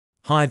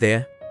Hi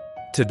there.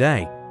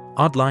 Today,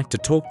 I'd like to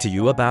talk to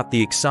you about the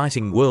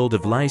exciting world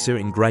of laser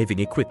engraving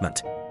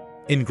equipment.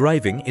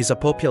 Engraving is a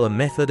popular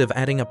method of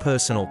adding a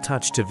personal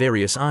touch to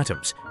various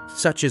items,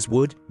 such as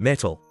wood,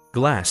 metal,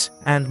 glass,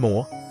 and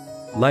more.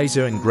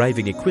 Laser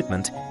engraving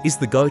equipment is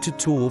the go-to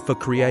tool for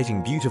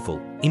creating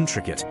beautiful,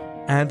 intricate,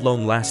 and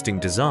long-lasting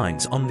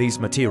designs on these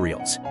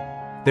materials.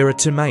 There are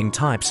two main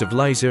types of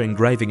laser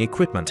engraving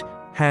equipment: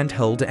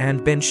 handheld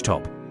and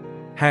benchtop.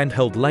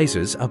 Handheld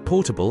lasers are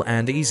portable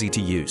and easy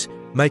to use,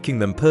 making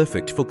them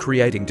perfect for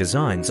creating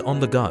designs on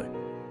the go.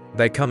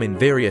 They come in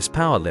various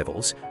power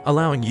levels,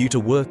 allowing you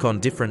to work on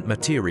different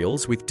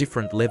materials with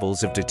different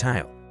levels of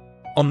detail.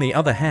 On the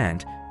other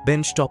hand,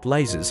 benchtop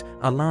lasers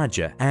are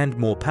larger and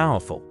more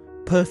powerful,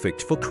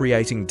 perfect for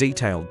creating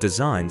detailed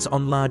designs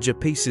on larger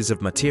pieces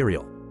of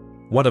material.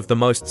 One of the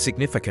most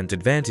significant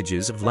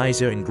advantages of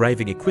laser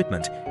engraving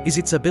equipment is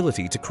its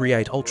ability to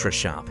create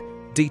ultra-sharp,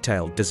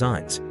 detailed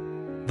designs.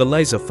 The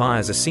laser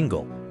fires a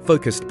single,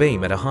 focused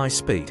beam at a high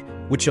speed,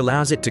 which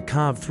allows it to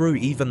carve through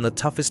even the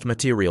toughest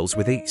materials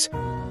with ease.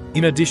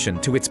 In addition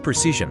to its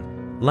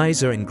precision,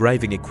 laser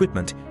engraving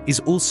equipment is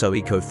also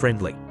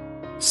eco-friendly.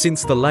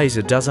 Since the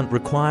laser doesn't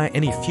require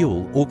any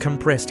fuel or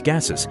compressed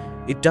gases,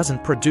 it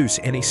doesn't produce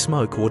any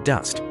smoke or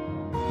dust,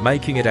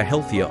 making it a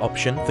healthier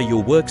option for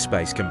your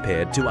workspace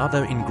compared to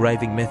other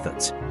engraving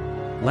methods.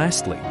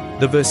 Lastly,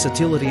 the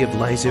versatility of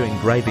laser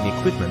engraving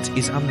equipment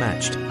is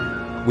unmatched.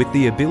 With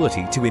the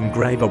ability to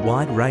engrave a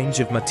wide range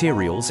of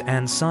materials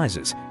and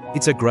sizes,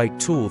 it's a great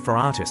tool for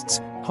artists,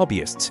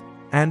 hobbyists,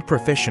 and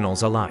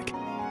professionals alike.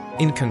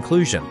 In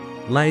conclusion,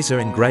 laser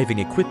engraving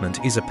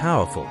equipment is a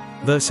powerful,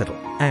 versatile,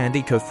 and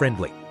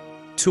eco-friendly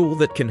tool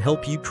that can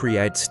help you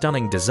create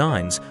stunning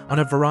designs on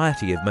a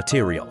variety of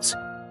materials.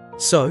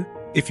 So,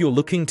 if you're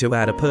looking to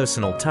add a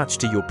personal touch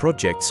to your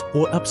projects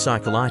or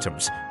upcycle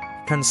items,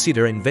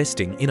 consider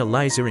investing in a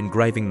laser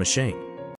engraving machine.